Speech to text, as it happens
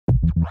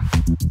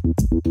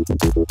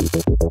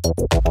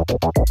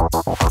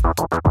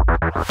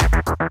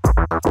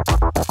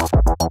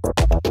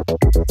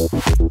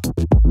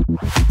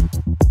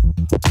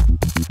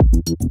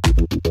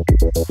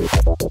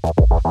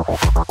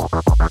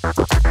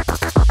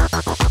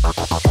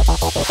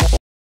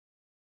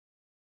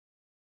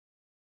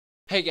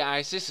Hey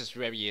guys, this is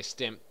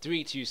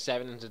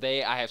Stimp327 and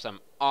today I have some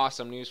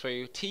awesome news for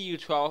you.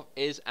 TU12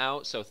 is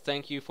out, so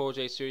thank you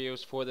 4J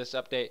Studios for this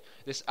update.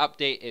 This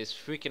update is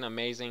freaking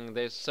amazing.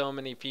 There's so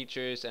many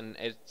features and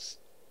it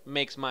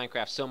makes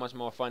Minecraft so much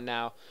more fun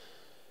now.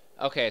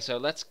 Okay, so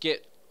let's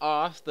get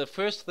off. The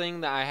first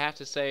thing that I have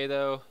to say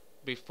though,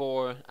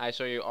 before I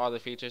show you all the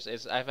features,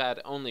 is I've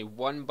had only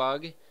one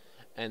bug,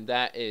 and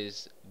that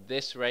is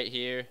this right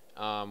here.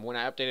 When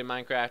I updated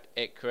Minecraft,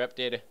 it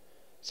corrupted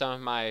some of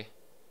my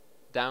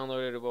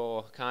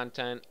downloadable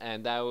content,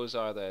 and those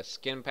are the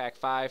skin pack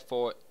 5,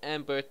 4,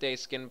 and birthday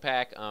skin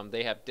pack.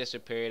 They have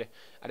disappeared.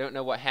 I don't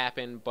know what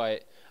happened,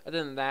 but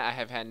other than that, I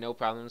have had no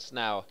problems.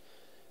 Now,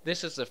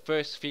 this is the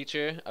first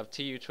feature of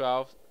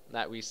TU12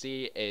 that we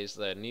see is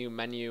the new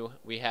menu.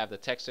 We have the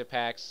texture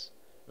packs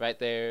right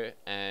there,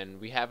 and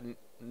we have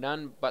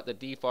none but the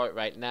default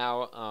right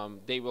now.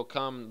 They will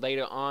come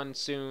later on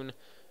soon.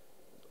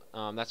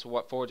 That's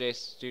what 4J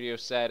Studio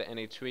said in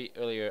a tweet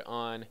earlier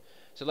on.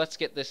 So let's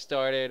get this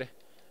started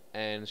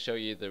and show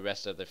you the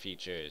rest of the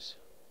features.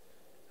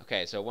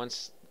 Okay, so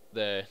once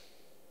the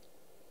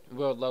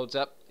world loads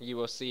up, you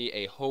will see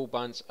a whole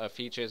bunch of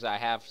features I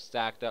have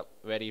stacked up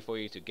ready for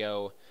you to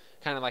go,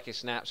 kind of like a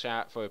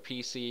snapshot for a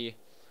PC.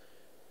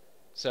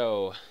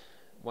 So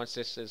once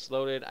this is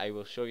loaded, I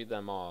will show you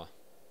them all.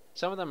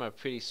 Some of them are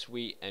pretty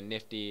sweet and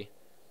nifty.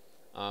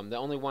 The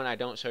only one I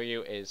don't show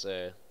you is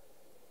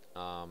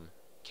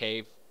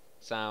cave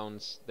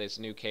sounds. There's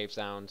new cave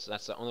sounds.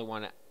 That's the only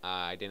one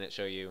I didn't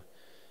show you,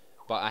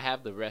 but I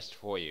have the rest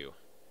for you.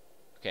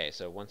 Okay,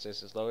 so once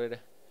this is loaded,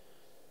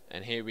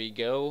 and here we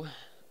go.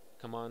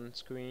 Come on,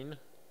 screen,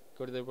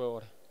 go to the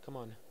world. Come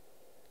on,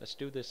 let's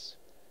do this.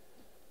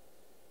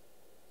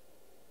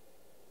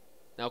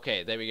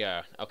 Okay, there we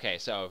go. Okay,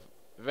 so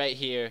right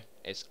here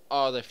is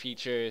all the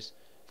features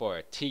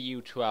for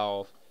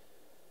TU12.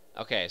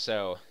 Okay,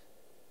 so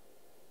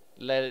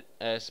let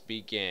us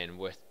begin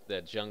with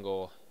the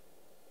jungle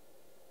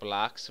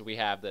blocks. We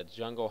have the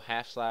jungle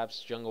half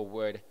slabs, jungle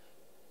wood,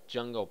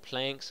 jungle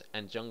planks,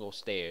 and jungle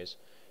stairs.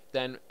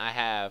 Then I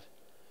have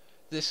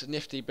this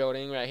nifty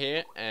building right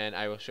here, and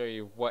I will show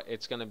you what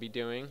it's gonna be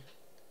doing.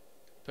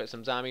 Put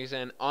some zombies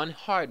in. On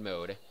hard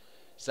mode,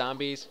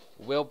 zombies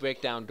will break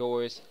down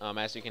doors.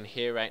 As you can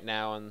hear right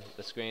now on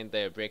the screen,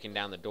 they're breaking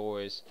down the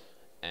doors,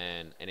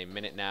 and in a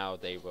minute now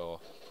they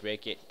will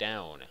break it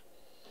down.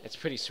 It's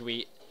pretty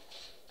sweet.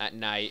 At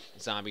night,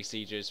 zombie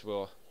sieges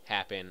will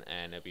happen,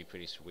 and it'll be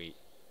pretty sweet.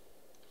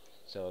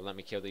 So let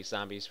me kill these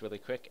zombies really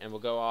quick, and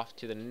we'll go off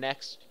to the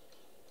next.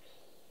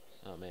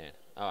 Oh man.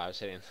 Oh, I was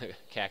hitting the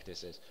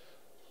cactuses.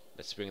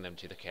 Let's bring them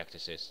to the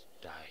cactuses.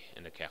 Die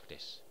in the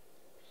cactus.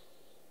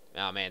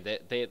 Oh man,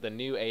 the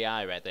new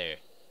AI right there,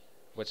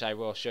 which I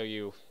will show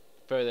you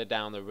further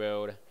down the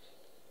road.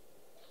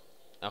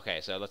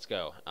 Okay, so let's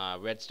go.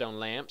 Redstone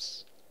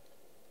lamps,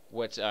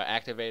 which are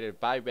activated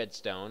by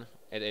redstone.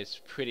 It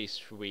is pretty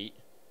sweet.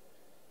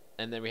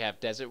 And then we have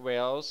desert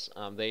rails.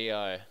 They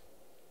are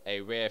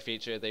a rare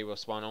feature. They will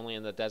spawn only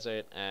in the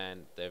desert,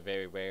 and they're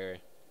very rare,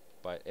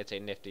 but it's a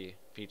nifty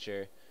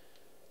feature.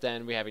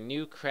 Then we have a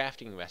new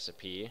crafting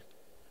recipe.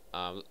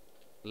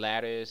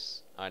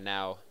 Ladders are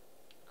now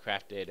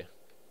crafted.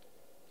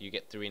 You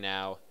get 3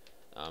 now.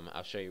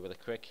 I'll show you really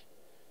quick.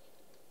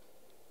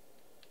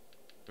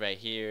 Right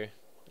here,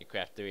 you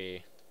craft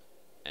 3,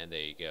 and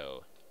there you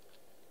go.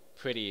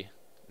 Pretty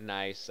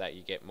nice that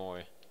you get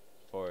more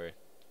for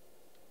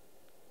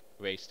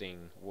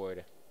wasting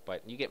wood,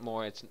 but you get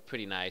more. It's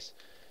pretty nice.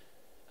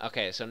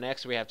 Okay, so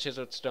next we have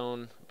chiseled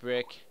stone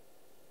brick,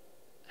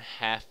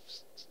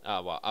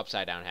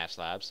 upside down half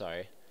slabs,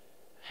 sorry,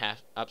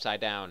 half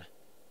upside down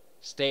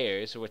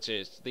stairs, which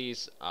is,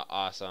 these are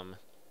awesome.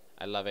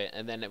 I love it.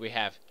 And then we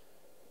have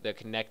the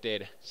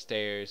connected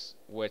stairs,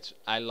 which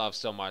I love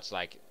so much.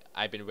 Like,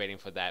 I've been waiting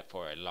for that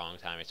for a long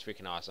time. It's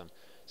freaking awesome.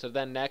 So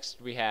then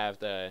next we have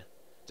the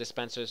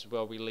dispensers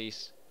will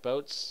release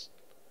boats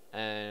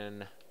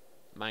and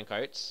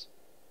minecarts,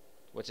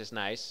 which is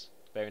nice,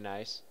 very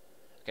nice.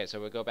 Okay, so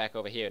we'll go back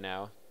over here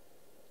now.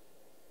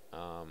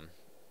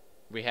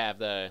 We have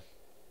the,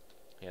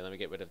 here, let me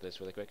get rid of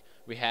this really quick.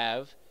 We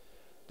have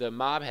the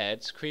mob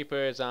heads: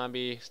 creeper,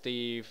 zombie,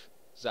 Steve,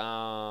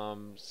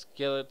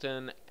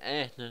 skeleton,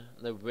 and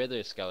the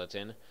wither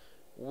skeleton,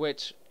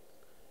 which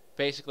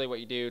basically what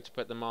you do to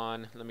put them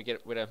on. Let me get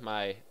rid of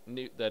my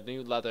the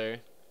new leather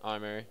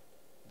armor,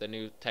 the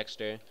new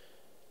texture,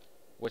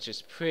 which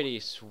is pretty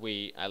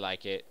sweet. I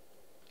like it.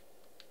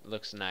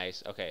 Looks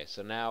nice. Okay,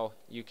 so now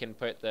you can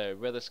put the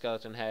wither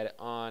skeleton head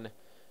on,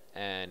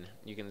 and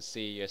you can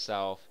see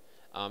yourself.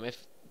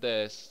 If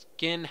the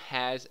skin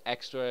has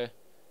extra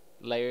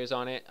layers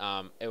on it,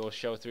 it will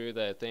show through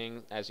the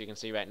thing. As you can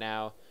see right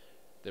now,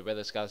 the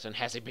wither skeleton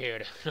has a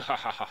beard.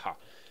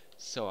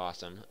 So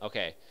awesome.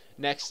 Okay,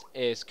 next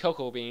is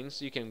cocoa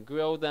beans. You can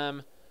grow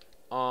them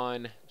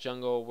on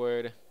Jungle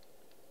Word.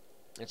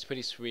 It's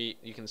pretty sweet.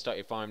 You can start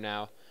your farm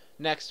now.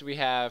 Next we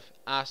have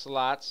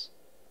ocelots,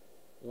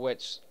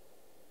 which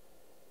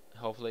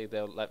hopefully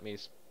they'll let me.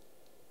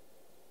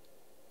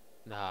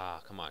 Nah,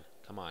 come on,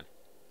 come on.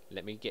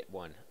 Let me get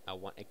one. I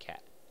want a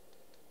cat.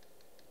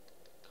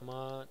 Come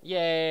on.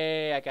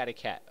 Yay, I got a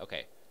cat.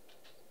 Okay.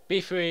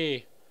 Be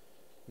free.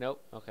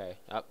 Nope. Okay.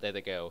 Oh, there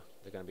they go.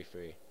 They're gonna be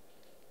free.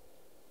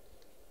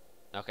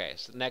 Okay,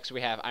 so next we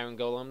have iron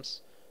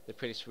golems. They're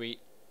pretty sweet.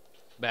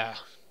 Bah.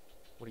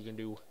 What are you gonna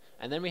do?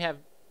 And then we have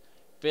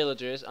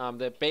villagers.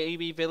 They're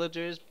baby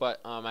villagers, but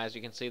as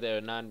you can see, there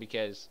are none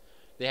because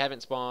they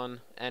haven't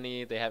spawned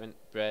any. They haven't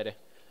bred.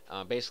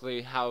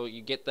 Basically, how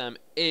you get them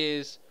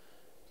is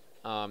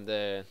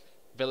the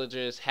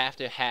villagers have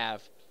to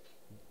have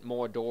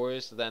more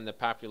doors than the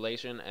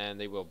population, and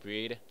they will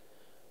breed.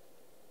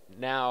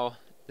 Now,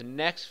 the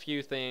next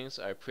few things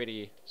are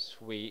pretty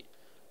sweet,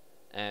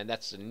 and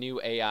that's the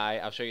new AI.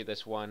 I'll show you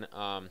this one.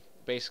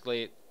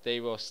 Basically, they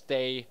will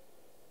stay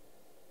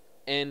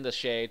in the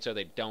shade so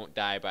they don't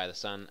die by the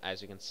sun,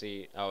 as you can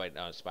see. Oh wait,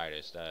 no,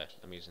 spiders.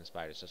 I'm using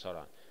spiders, just hold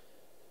on.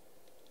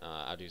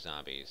 I'll do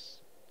zombies.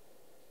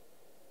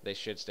 They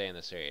should stay in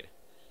the shade.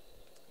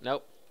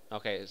 Nope.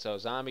 Okay, so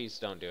zombies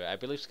don't do it. I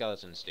believe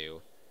skeletons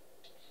do.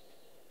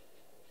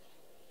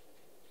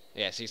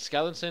 Yeah, see,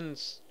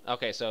 skeletons.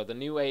 Okay, so the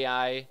new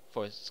AI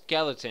for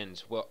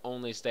skeletons will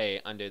only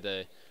stay under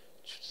the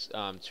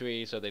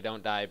tree so they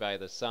don't die by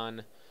the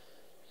sun.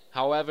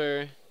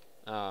 However,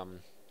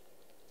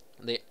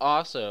 they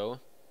also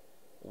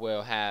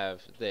will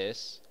have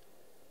this.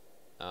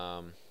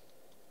 Let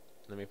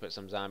me put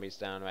some zombies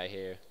down right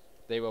here.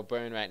 They will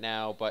burn right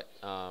now, but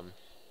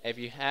if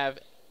you have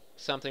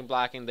something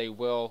blocking, they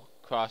will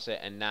cross it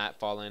and not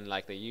fall in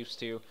like they used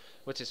to,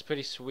 which is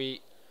pretty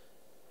sweet.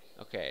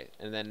 Okay,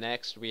 and then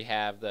next we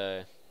have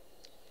the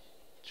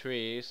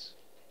trees,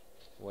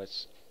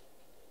 which,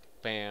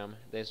 bam,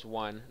 there's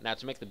one. Now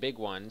to make the big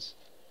ones,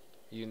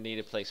 you need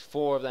to place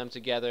 4 of them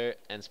together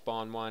and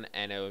spawn one,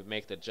 and it would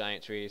make the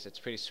giant trees. It's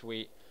pretty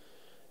sweet.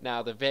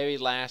 Now the very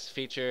last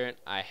feature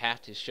I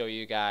have to show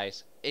you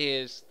guys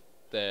is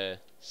the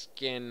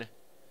skin,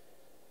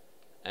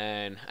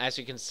 and as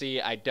you can see,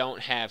 I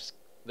don't have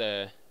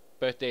the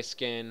birthday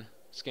skin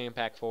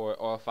pack 4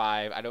 or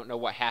 5. I don't know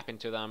what happened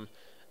to them.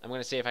 I'm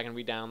gonna see if I can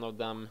re-download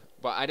them,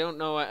 but I don't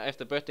know if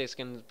the birthday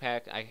skin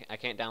pack, I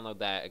can't download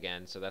that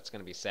again, so that's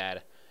gonna be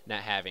sad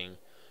not having.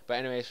 But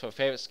anyways, for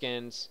favorite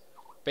skins,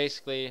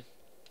 basically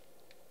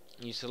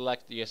you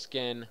select your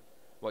skin,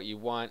 what you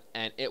want,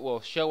 and it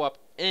will show up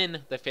in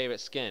the favorite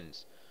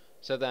skins.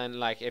 So then,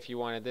 like, if you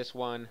wanted this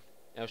one,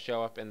 it'll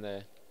show up in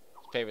the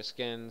favorite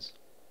skins.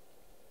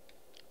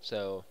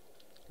 So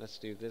let's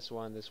do this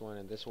one,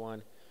 and this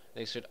one.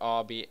 They should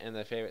all be in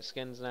the favorite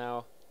skins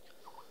now.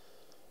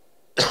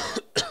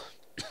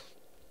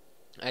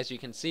 As you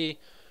can see,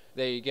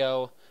 there you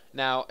go.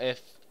 Now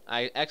if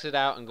I exit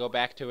out and go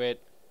back to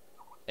it,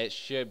 it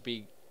should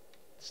be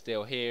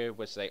still here,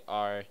 which they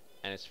are,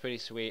 and it's pretty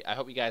sweet. I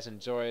hope you guys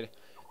enjoyed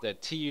the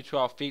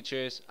TU12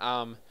 features.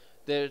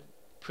 They're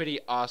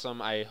pretty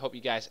awesome. I hope you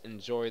guys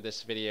enjoy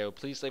this video.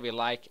 Please leave a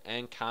like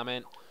and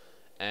comment,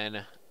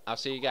 and I'll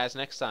see you guys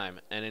next time,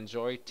 and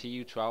enjoy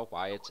TU12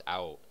 while it's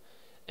out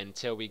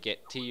until we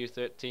get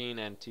TU13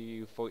 and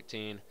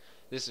TU14.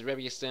 This is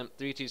TU12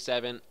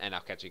 327, and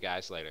I'll catch you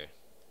guys later.